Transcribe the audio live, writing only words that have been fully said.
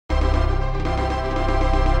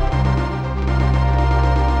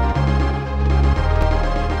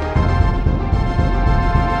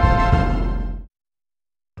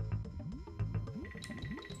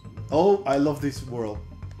Oh, I love this world.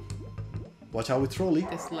 Watch out with trolley.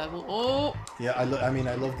 This level. Oh! Yeah, I mean,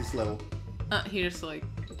 I love this level. He just like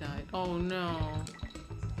died. Oh no.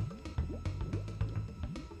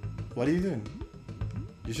 What are you doing?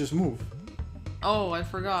 You just move. Oh, I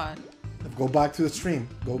forgot. Go back to the stream.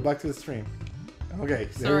 Go back to the stream. Okay,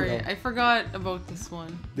 there we Sorry, go. I forgot about this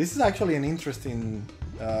one. This is actually an interesting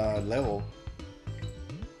level.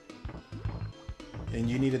 And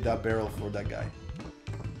you needed that barrel for that guy.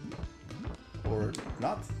 Or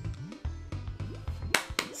not.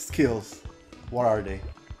 Skills. What are they?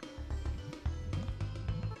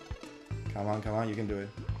 Come on, you can do it.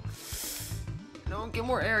 No, get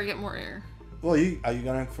more air, get more air. Well, are you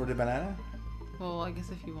going for the banana? Well, I guess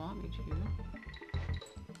if you want me to.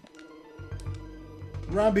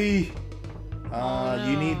 Robbie! Oh,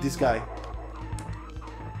 You need this guy.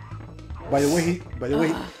 By the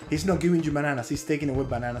way, he's not giving you bananas. He's taking away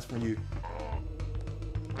bananas from you.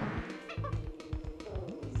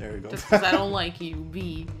 There you go. Just because I don't like you,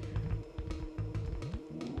 B.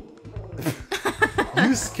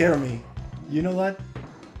 You scare me. You know what?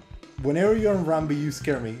 Whenever you're on Rambi, you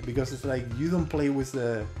scare me because it's like you don't play with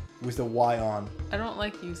the Y on. I don't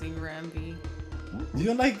like using Rambi. You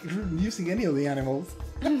don't like using any of the animals.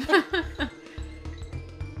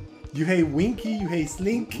 You hate Winky, you hate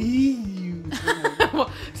Slinky, you...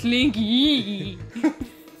 Slinky!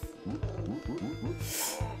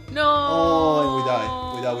 No! Oh,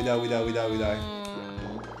 and we die.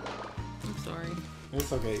 I'm sorry.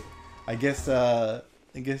 It's okay. I guess, as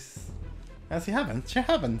it happens, shit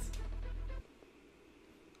happens.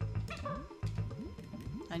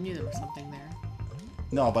 I knew there was something there.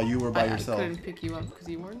 No, but you were by yourself. I couldn't pick you up because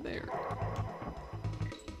you weren't there.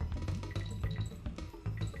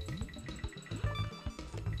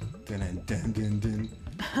 Dun, dun, dun, dun,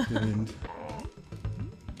 dun.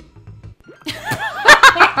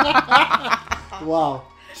 Wow.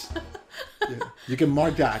 Yeah, you can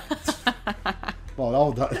mark that.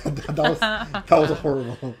 Wow, that was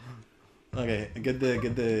horrible. Okay, get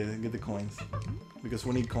the coins because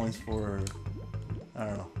we need coins for, I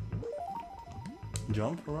don't know,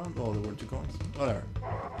 jump around. Oh, there were 2 coins. Whatever.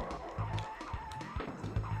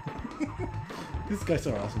 These guys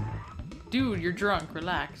are awesome. Dude, you're drunk.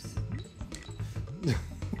 Relax.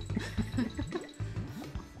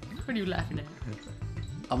 What are you laughing at?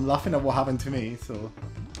 I'm laughing at what happened to me, so...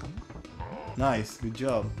 Nice, good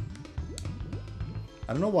job.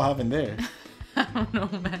 I don't know what happened there. I don't know,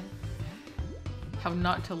 man. How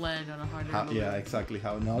not to land on a hard air balloon. Yeah, exactly.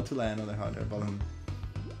 How not to land on a hot air balloon.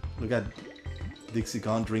 Look at Dixie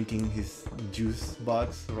Khan drinking his juice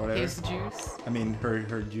box or whatever. His juice? I mean,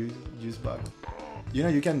 her juice box. You know,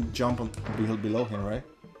 you can jump on below him, right?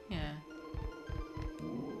 Yeah.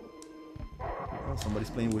 Oh, somebody's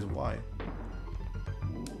playing with Y.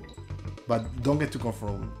 But don't get too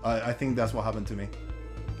comfortable. I think that's what happened to me.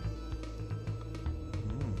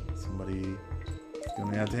 Somebody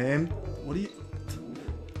coming at him. What are you...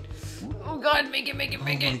 Oh god, make it. Oh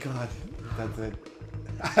my god. That's it.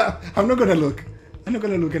 I'm not gonna look. I'm not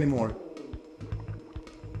gonna look anymore.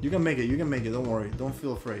 You can make it. Don't worry. Don't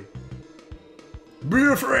feel afraid. Be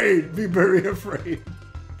afraid! Be very afraid!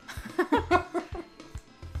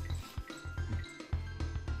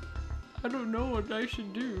 I don't know what I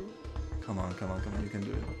should do. Come on. You can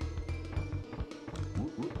do it.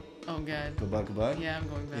 Oh god. Go back. Yeah, I'm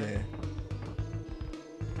going back. Yeah.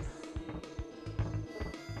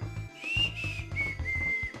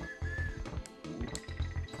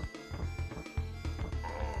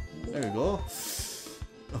 There you go.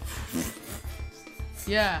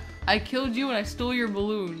 Yeah, I killed you and I stole your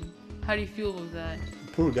balloon. How do you feel about that?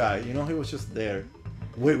 Poor guy. You know, he was just there,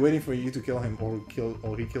 waiting for you to kill him, or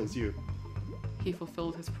he kills you. He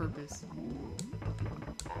fulfilled his purpose.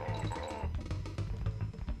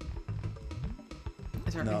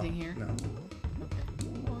 Is there anything here? No. Okay.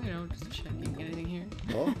 Well, you know, just checking. Anything here?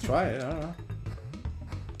 Well, try it. I don't know.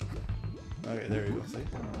 Okay, there you go. See?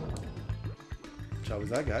 Chop is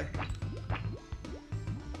that guy.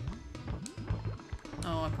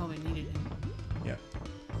 Oh, I probably needed him. Yeah.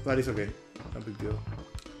 But it's okay. No big deal.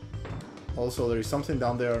 Also, there is something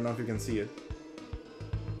down there. I don't know if you can see it.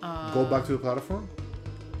 Go back to the platform.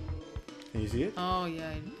 Can you see it? Oh, yeah,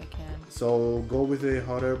 I can. So, go with the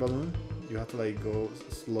hot air balloon. You have to, like, go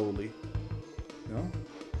slowly. You know?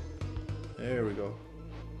 There we go.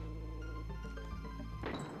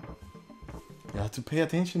 You have to pay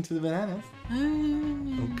attention to the bananas.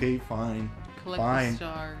 Okay, fine. Collect the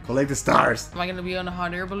stars. Collect the stars. Am I gonna be on a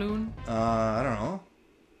hot air balloon? I don't know.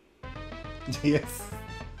 Yes.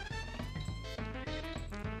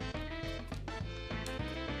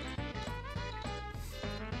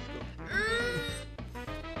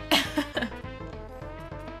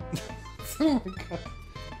 Oh my god.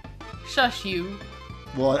 Shush you.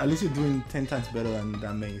 Well, at least you're doing 10 times better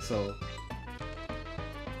than me, so.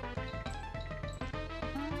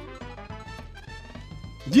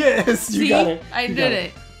 Yes, you See? got it. I You did got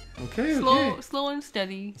it. Okay, Slow, okay. slow and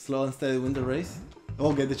steady. Slow and steady win the race.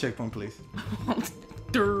 Oh, get the checkpoint, please.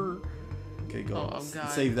 Durr. Okay, go. Oh, God.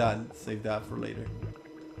 Save that. Save that for later.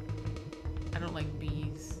 I don't like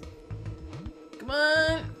bees. Come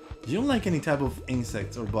on. You don't like any type of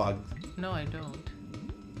insects or bugs? No, I don't.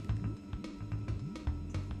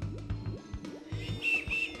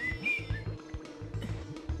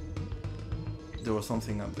 There was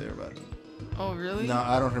something up there, but Oh, really? no,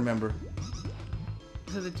 I don't remember.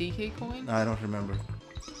 Is it the DK coin? No, I don't remember.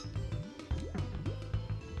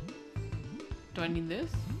 Do I need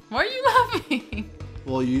this? Why are you laughing?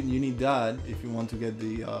 Well, you need that if you want to get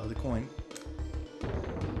the coin.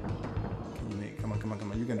 Can you make? Come on, come on,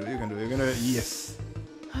 come on! You can do it! You can do it! You can do it! Yes.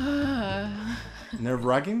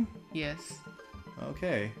 Nerve-wracking? Yes.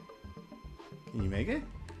 Okay. Can you make it?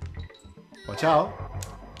 Watch out!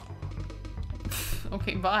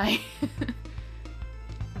 Okay, bye.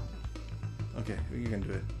 Okay, you can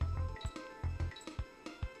do it.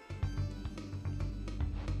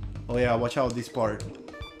 Oh yeah, watch out this part.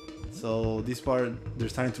 So this part, they're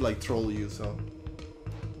starting to like troll you. So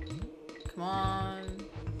Come on.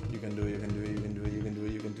 you can do it. You can do it. You can do it. You can do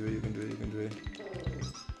it. You can do it. You can do it. You can do it.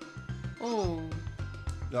 Oh.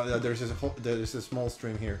 No, there's a small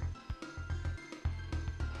stream here.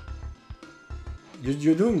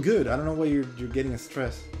 You're doing good. I don't know why you're getting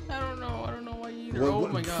stressed. I don't know. I don't know why either. What- Oh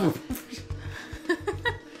what- my god.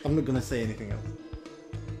 I'm not gonna say anything else.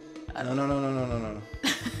 No, no, no, no, no, no, no,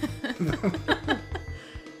 no.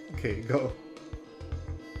 Okay, go.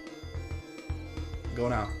 Go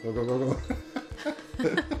now. Go, go, go, go.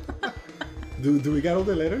 Do we got all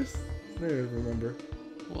the letters? I don't remember.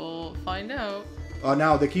 We'll find out. Oh,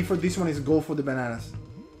 now the key for this one is go for the bananas.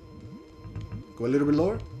 Go a little bit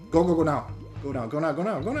lower. Go, go, go now. Go now, go now, go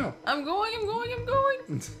now, go now. I'm going, I'm going, I'm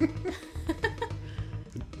going.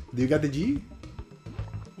 Do you got the G?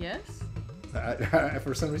 Yes?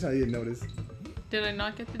 For some reason I didn't notice. Did I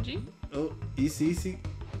not get the G? Oh, easy, easy.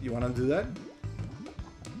 You wanna do that?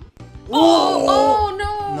 Oh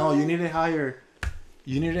no! No, you need a higher.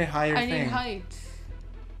 You need a higher I thing. need height.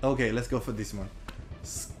 Okay, let's go for this one.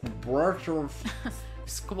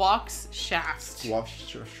 Squawks shaft. Squash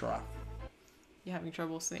shaft. You having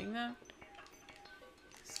trouble saying that?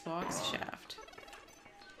 Squawks shaft.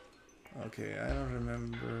 Okay, I don't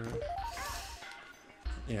remember.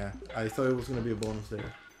 Yeah, I thought it was gonna be a bonus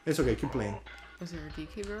there. It's okay, keep playing. Was there a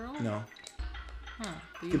DK barrel? No. Huh.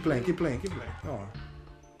 Keep playing, keep playing, keep playing. Oh.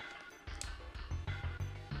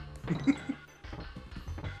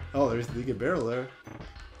 Oh, there's the DK barrel there.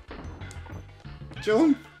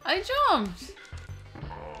 Jump! I jumped!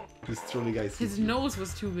 This truly guy. His nose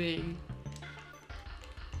was too big.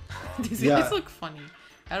 These Yeah. guys look funny.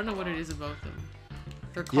 I don't know what it is about them.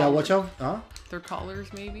 Their Yeah, collars. watch out. Huh? Their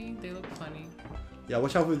collars, maybe? They look funny. Yeah,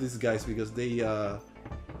 watch out with these guys because they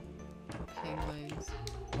Pig legs.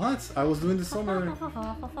 What? I was doing the summer.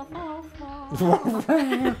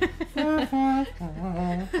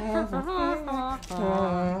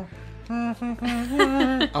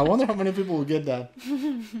 I wonder how many people will get that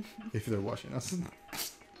if they're watching us.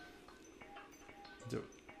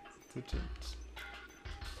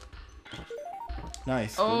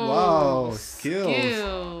 Nice. Oh, wow. Skills.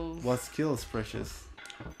 skills. What skills, Precious?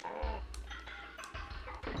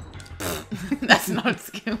 That's not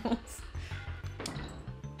skills.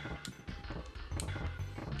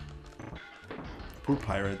 Poor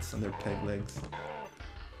pirates and their peg legs.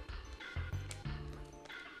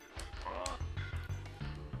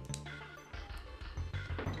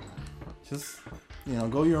 Just, you know,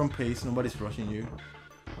 go your own pace. Nobody's rushing you.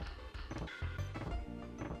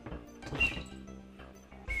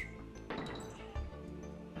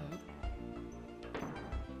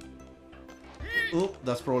 Oh,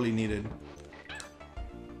 that's probably needed.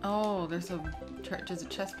 Oh, there's a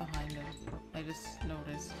chest behind him. I just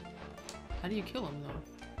noticed. How do you kill him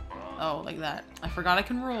though? Oh, like that. I forgot I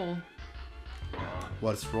can roll.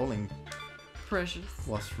 What's rolling? Precious.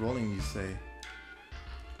 What's rolling, you say?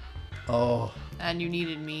 Oh, And you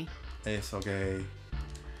needed me. it's okay.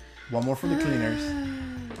 One more for the cleaners.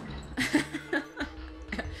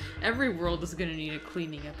 Every world is gonna need a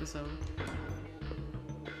cleaning episode.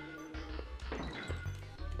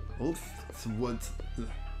 Oof, it's wood.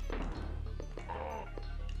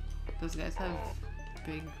 Those guys have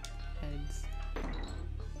big heads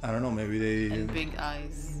I don't know, maybe they... and big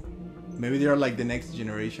eyes. Maybe they are like the next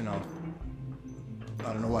generation of...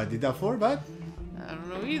 I don't know why I did that for, but... I don't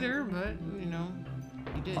know either, but you know,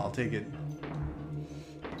 you did. I'll take it.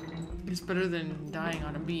 It's better than dying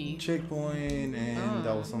on a bee. Checkpoint, and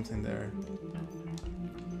that was something there.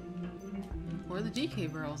 Where are the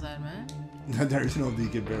DK barrels at, man? There is no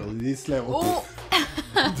DK barrel. This level. Oh!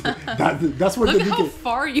 That's where Look the at how DK.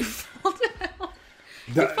 far you fell down.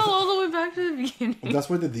 You fell all the way back to the beginning. That's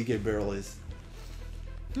where the DK barrel is.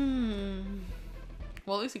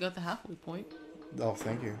 Well, at least you got the halfway point. Oh,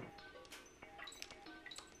 thank you.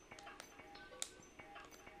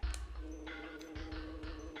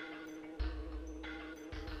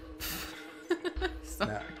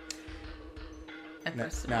 Sorry. Now, I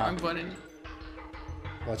pressed the now. wrong button.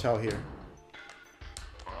 Watch out here.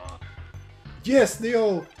 Yes,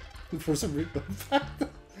 Neo! For some reason.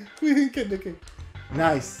 We didn't get the kick.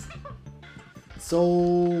 Nice.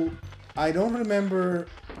 So, I don't remember.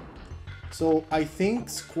 So, I think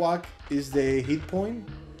Squawk is the hit point.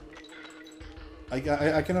 I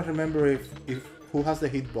cannot remember if who has the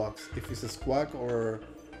hitbox. If it's a Squawk or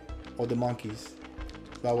the monkeys.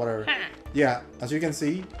 But whatever. Yeah, as you can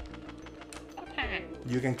see,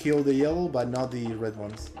 you can kill the yellow, but not the red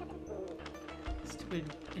ones. Stupid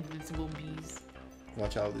invincible bees.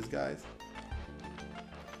 Watch out, these guys.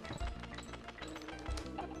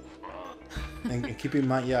 and keep in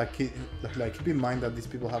mind, yeah, keep in mind that these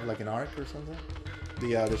people have like an arc or something.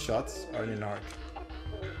 The shots are in an arc.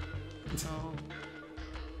 Oh.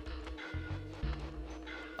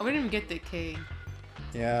 Oh, we didn't even get the K.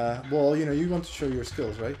 Yeah, well, you know, you want to show your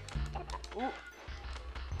skills, right? Ooh.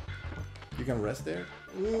 You can rest there.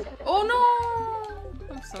 Ooh. Oh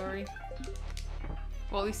no! I'm sorry.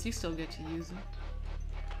 Well, at least you still get to use them.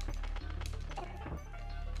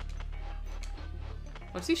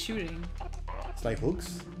 What's he shooting? It's like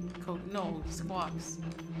hooks, No, squawks.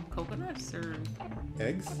 Coconuts or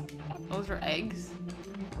eggs. those are eggs?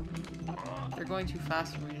 They're going too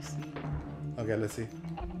fast for me to see. Okay, let's see.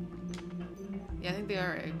 Yeah, I think they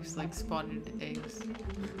are eggs, like spotted eggs.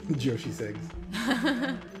 Yoshi's eggs.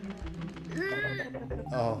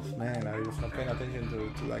 Oh man, I was not paying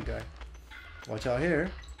attention to that guy. Watch out here.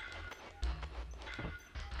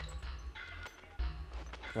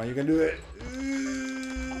 Come on, you can do it.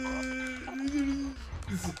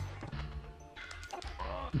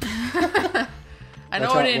 I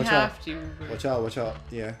know I didn't have to. But... Watch out,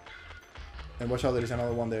 yeah. And watch out, there is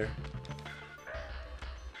another one there.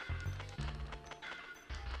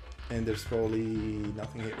 And there's probably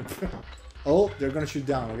nothing here. Oh, they're gonna shoot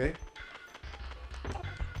down, okay?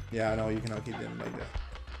 Yeah, no, you cannot hit them like that.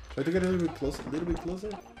 Try to get a little bit closer,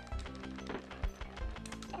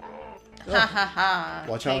 Ha ha ha.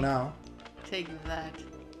 Watch out now. Take that.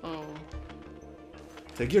 Oh.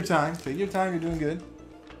 Take your time, you're doing good.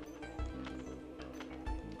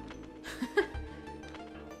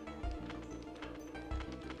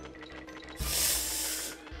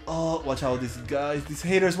 Oh, watch out, these guys, these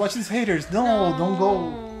haters, watch these haters. No, don't go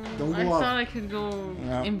up. I thought I could go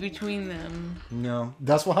in between them. No,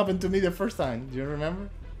 that's what happened to me the first time. Do you remember?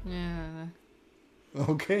 Yeah.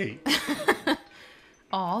 Okay.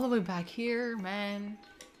 Oh, all the way back here, man.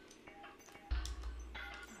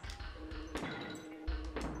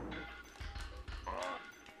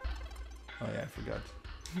 Oh yeah, I forgot.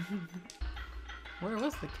 Where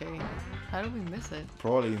was the K? How did we miss it?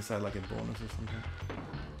 Probably inside like a bonus or something.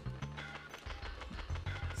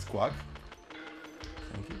 Squawk.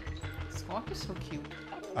 Thank you. Squawk is so cute.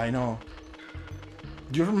 I know.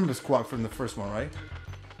 Do you remember Squawk from the first one, right?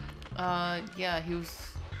 Yeah, he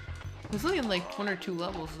was only in like 1 or 2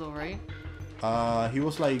 levels though, right? He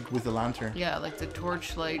was like with the lantern. Yeah, like the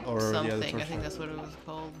torchlight or something. Yeah, I think that's what it was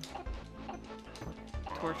called.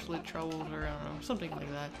 Torchlit troubles, or I don't know, something like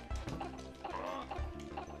that.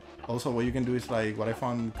 Also, what you can do is like what I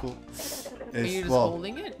found cool. Are you just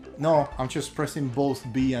holding it? No, I'm just pressing both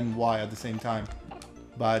B and Y at the same time,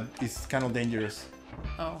 but it's kind of dangerous.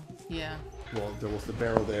 Oh, yeah. Well, there was the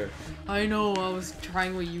barrel there. I know, I was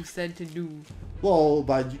trying what you said to do. Well,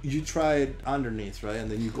 but you try it underneath, right?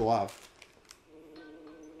 And then you go up.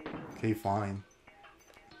 Okay, fine.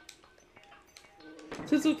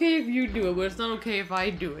 So it's okay if you do it, but it's not okay if I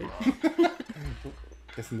do it.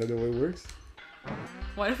 Isn't that the way it works?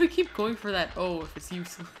 Why do we keep going for that O if it's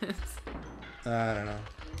useless? I don't know.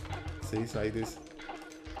 See, it's like this.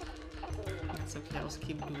 It's okay, I'll just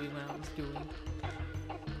keep doing what I was doing.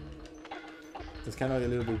 It's kind of a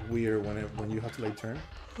little bit weird when you have to like turn.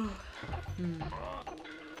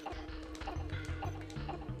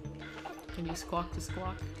 Can you squawk the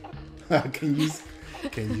squawk? Can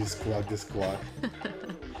you squawk the squawk?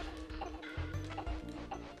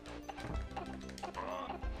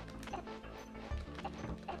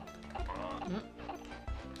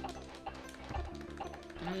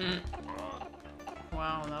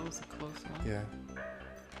 Wow, that was a close one. Yeah.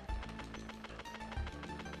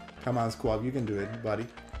 Come on, Squab, you can do it, buddy.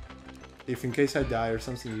 If in case I die or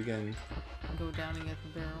something, you can... Go down and get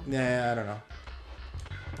the barrel. Nah, I don't know.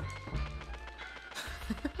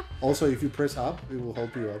 Also, if you press up, it will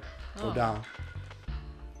help you up. Or down.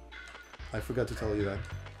 I forgot to tell you that.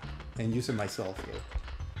 And use it myself, though.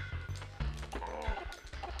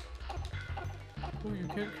 Oh, you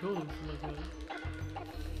can't kill them like that.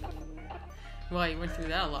 Well, you went through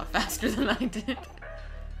that a lot faster than I did.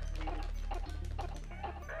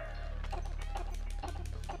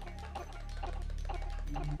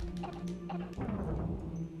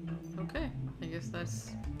 Okay, I guess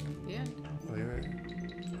that's the end. Wait, wait.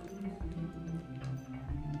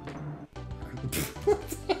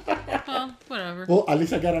 Well, whatever. Well, at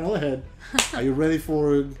least I got another head. Are you ready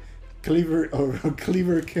for Cleaver or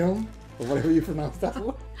Cleaver Kiln? Or whatever you pronounce that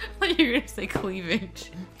one? I thought you were gonna say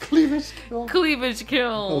cleavage. Cleavage Kiln? Cleavage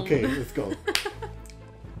kill. Okay, let's go.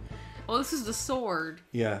 Well, this is the sword.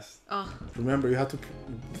 Yes. Oh. Remember, you have to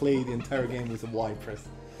play the entire game with a Y press.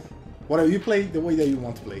 Whatever, you play the way that you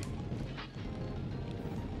want to play.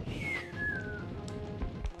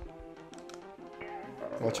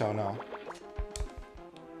 Watch out now.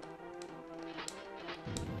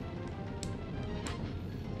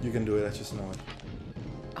 You can do it, I just know it.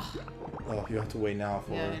 Oh, you have to wait now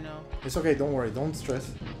for... Yeah, I know. It's okay, don't worry, don't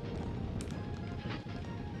stress.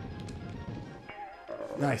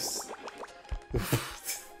 Nice.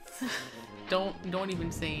 Don't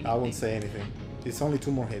even say anything. I won't say anything. It's only 2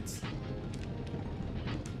 more hits.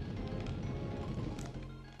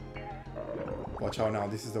 Watch out now,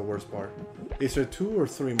 this is the worst part. Is there 2 or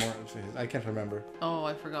 3 more? I can't remember. Oh,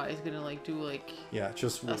 I forgot. He's gonna like do like... Yeah,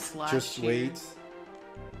 just a slash just here. wait.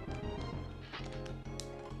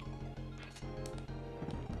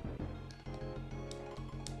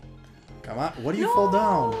 Come on, what do you fall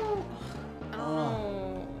down?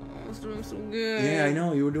 Oh, I was doing so good. Yeah, I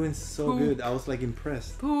know, you were doing so Poop. good. I was like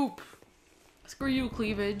impressed. Poop. Screw you,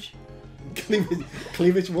 Cleavage.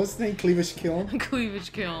 Cleavage, what's the name? Cleavage Kiln?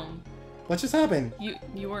 Cleavage Kiln. What just happened?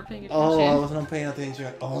 You weren't paying attention. Oh, I was not paying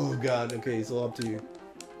attention. Oh god, okay, it's all up to you.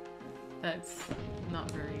 That's not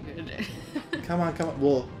very good. Come on, come on.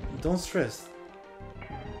 Well, don't stress.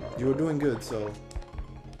 You were doing good, so...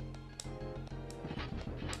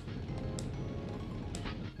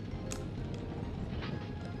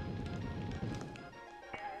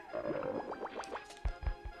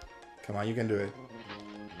 Come on, you can do it.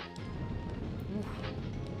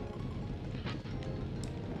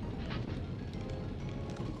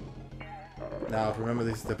 Now, remember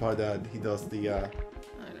this is the part that he does the, I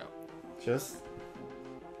know. just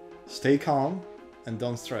stay calm and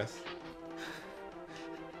don't stress.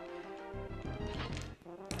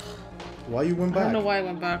 Why you went back? I don't know why I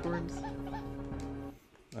went backwards.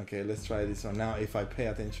 Okay, let's try this one. Now, if I pay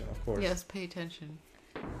attention, of course. Yes, pay attention.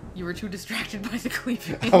 You were too distracted by the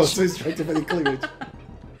cleavage. I was too distracted by the cleavage.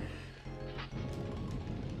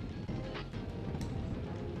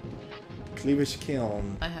 Cleavage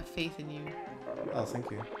Kiln. I have faith in you. Oh, thank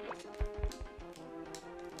you.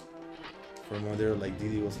 For a moment there, like,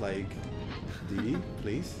 Didi was like, Didi,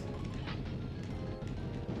 please?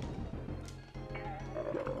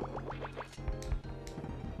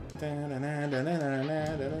 Don't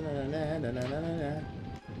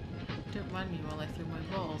mind me while I throw my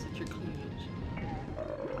balls at your cleavage.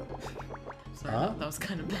 Sorry, Huh? that was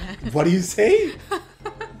kind of bad. What do you say?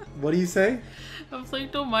 What do you say? I was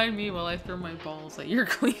like, don't mind me while I throw my balls at your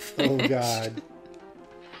cleavage. Oh god.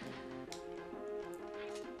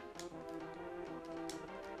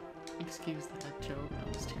 Excuse that joke, that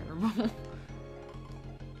was terrible.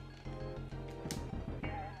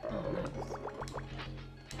 Oh, nice.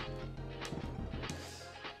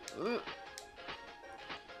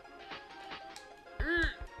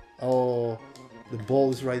 Oh, the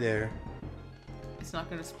ball is right there. It's not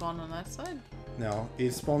gonna spawn on that side? No,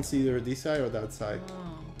 it spawns either this side or that side.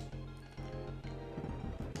 Oh.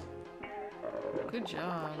 Good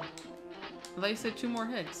job. I thought you said 2 more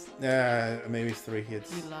hits. Maybe 3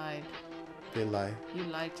 hits. You lied. They lie. You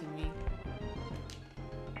lied to me.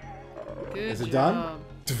 Good Is it job.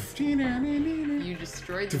 done? You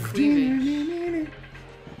destroyed the cleavage.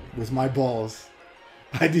 With my balls.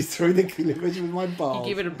 I destroyed the cleavage with my You balls.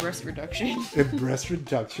 gave it a breast reduction. A breast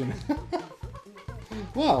reduction.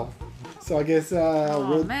 Wow. So I guess Oh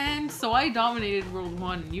world... man, so I dominated World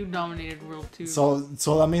 1 and you dominated World 2. So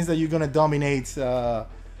that means that you're gonna dominate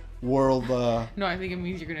world. No, I think it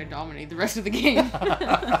means you're gonna dominate the rest of the game.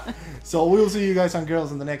 So we'll see you guys and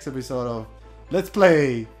girls in the next episode of Let's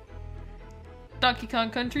Play Donkey Kong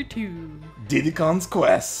Country 2. Diddy Kong's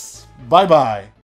Quest. Bye bye.